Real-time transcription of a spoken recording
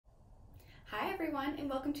everyone, and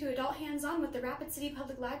welcome to Adult Hands-On with the Rapid City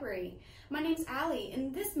Public Library. My name's Allie,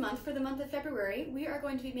 and this month, for the month of February, we are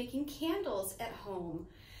going to be making candles at home.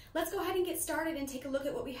 Let's go ahead and get started and take a look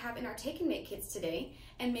at what we have in our Take and Make kits today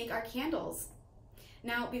and make our candles.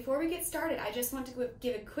 Now, before we get started, I just want to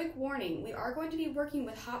give a quick warning. We are going to be working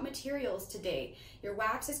with hot materials today. Your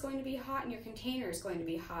wax is going to be hot and your container is going to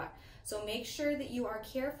be hot, so make sure that you are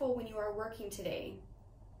careful when you are working today.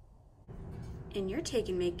 In your Take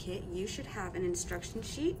and Make kit, you should have an instruction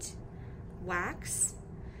sheet, wax,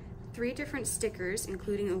 3 different stickers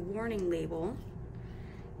including a warning label,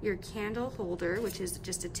 your candle holder, which is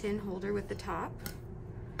just a tin holder with the top,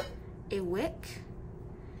 a wick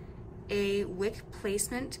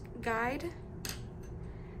placement guide,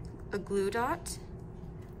 a glue dot,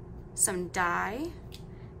 some dye,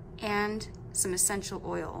 and some essential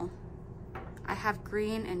oil. I have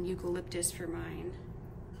green and eucalyptus for mine.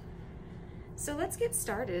 So let's get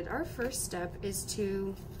started. Our first step is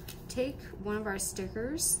to take one of our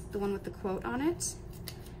stickers, the one with the quote on it,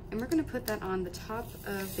 and we're going to put that on the top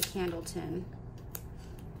of the candle tin.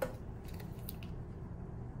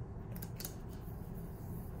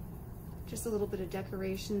 Just a little bit of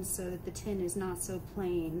decoration so that the tin is not so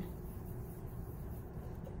plain.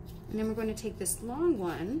 And then we're going to take this long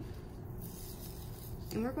one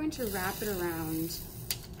and we're going to wrap it around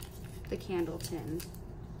the candle tin.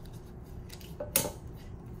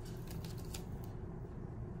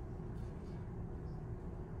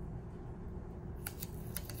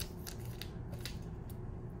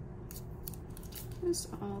 Just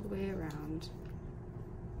all the way around.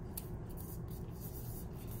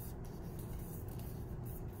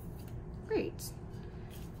 Great.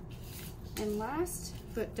 And last,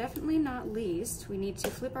 but definitely not least, we need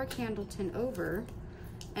to flip our candle tin over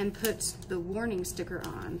and put the warning sticker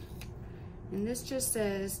on. And this just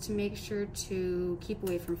says to make sure to keep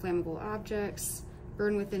away from flammable objects,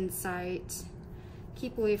 burn within sight,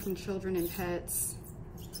 keep away from children and pets,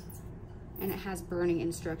 and it has burning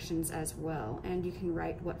instructions as well. And you can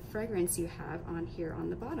write what fragrance you have on here on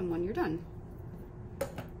the bottom when you're done.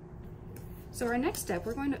 So our next step,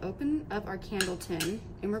 we're going to open up our candle tin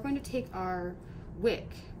and we're going to take our wick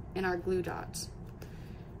and our glue dot.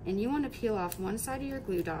 And you want to peel off one side of your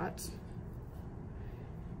glue dot,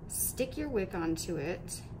 stick your wick onto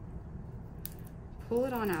it, pull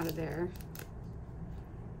it on out of there,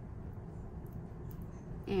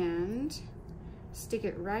 and stick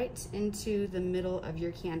it right into the middle of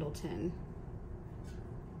your candle tin.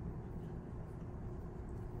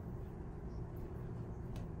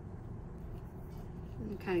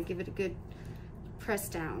 And kind of give it a good press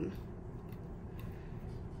down.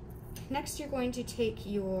 Next, you're going to take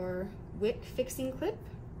your wick fixing clip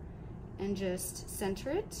and just center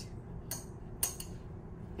it.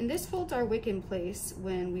 And this holds our wick in place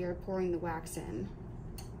when we are pouring the wax in.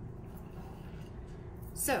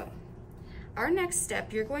 So, our next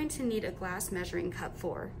step, you're going to need a glass measuring cup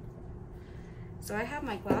for. So I have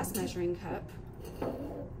my glass measuring cup,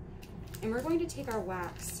 and we're going to take our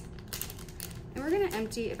wax, and we're going to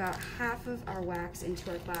empty about half of our wax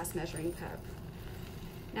into our glass measuring cup.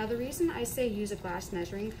 Now the reason I say use a glass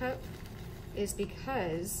measuring cup is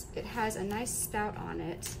because it has a nice spout on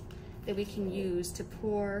it that we can use to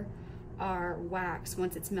pour our wax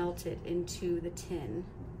once it's melted into the tin.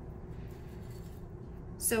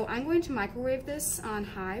 So I'm going to microwave this on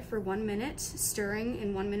high for 1 minute, stirring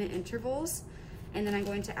in 1 minute intervals, and then I'm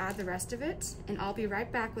going to add the rest of it, and I'll be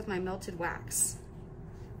right back with my melted wax.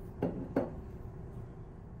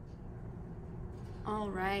 All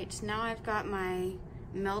right, now I've got my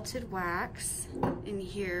melted wax in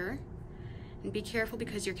here. And be careful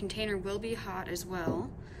because your container will be hot as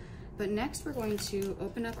well. But next we're going to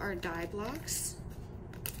open up our dye blocks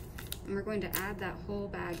and we're going to add that whole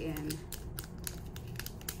bag in.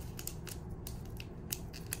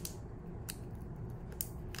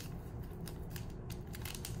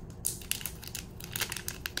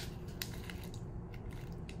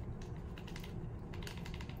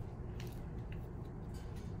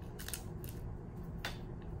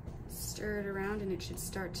 Stir it around and it should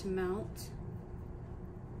start to melt.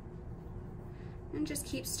 And just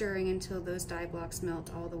keep stirring until those dye blocks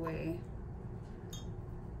melt all the way.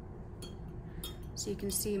 So you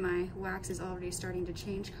can see my wax is already starting to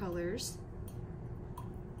change colors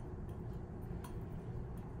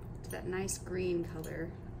to that nice green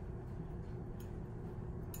color.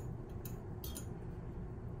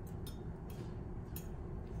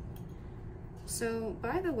 So,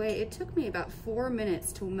 by the way, it took me about 4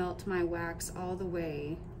 minutes to melt my wax all the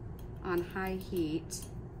way on high heat.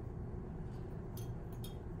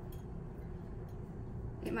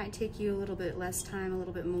 It might take you a little bit less time, a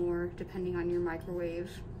little bit more, depending on your microwave.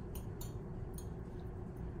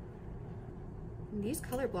 And these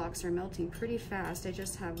color blocks are melting pretty fast. I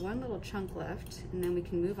just have one little chunk left, and then we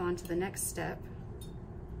can move on to the next step.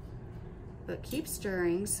 But keep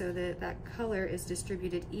stirring so that that color is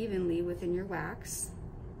distributed evenly within your wax.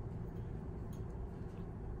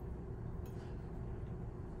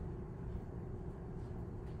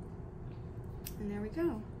 And there we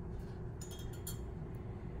go.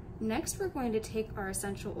 Next, we're going to take our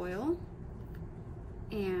essential oil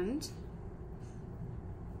and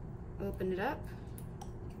open it up,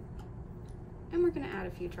 and we're going to add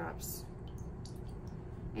a few drops.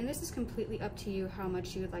 And this is completely up to you how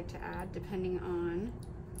much you would like to add, depending on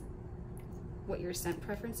what your scent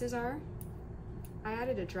preferences are. I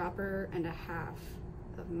added a dropper and a half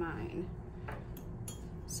of mine.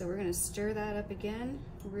 So we're going to stir that up again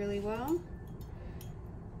really well.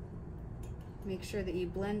 Make sure that you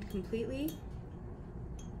blend completely.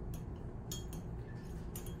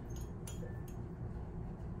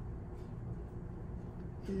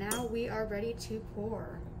 Now we are ready to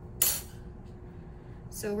pour.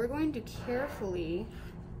 So we're going to carefully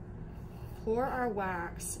pour our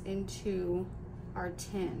wax into our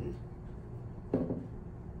tin.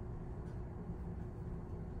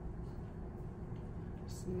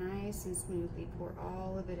 Just nice and smoothly pour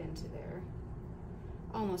all of it into there.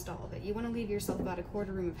 Almost all of it. You want to leave yourself about a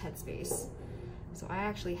quarter room of headspace. So I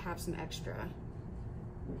actually have some extra.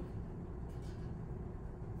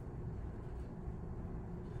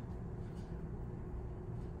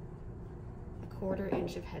 Quarter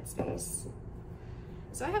inch of headspace.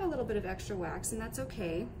 So I have a little bit of extra wax, and that's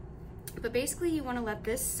okay. But basically you want to let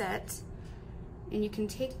this set, and you can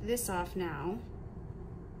take this off now,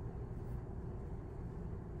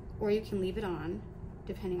 or you can leave it on,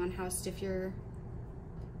 depending on how stiff your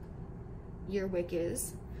wick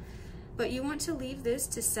is. But you want to leave this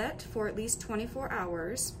to set for at least 24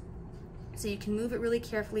 hours. So you can move it really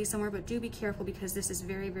carefully somewhere, but do be careful because this is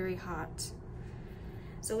very, very hot.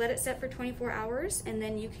 So let it set for 24 hours, and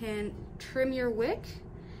then you can trim your wick,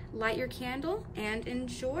 light your candle, and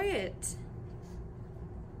enjoy it.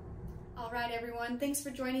 All right, everyone, thanks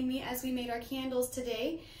for joining me as we made our candles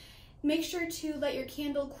today. Make sure to let your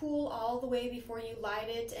candle cool all the way before you light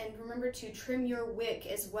it, and remember to trim your wick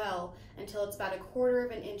as well until it's about a quarter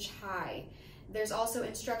of an inch high. There's also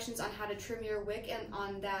instructions on how to trim your wick and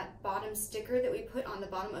on that bottom sticker that we put on the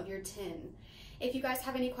bottom of your tin. If you guys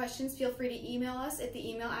have any questions, feel free to email us at the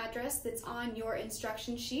email address that's on your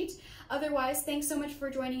instruction sheet. Otherwise, thanks so much for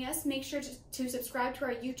joining us. Make sure to subscribe to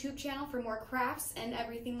our YouTube channel for more crafts and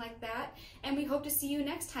everything like that. And we hope to see you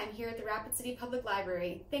next time here at the Rapid City Public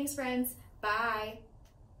Library. Thanks, friends. Bye.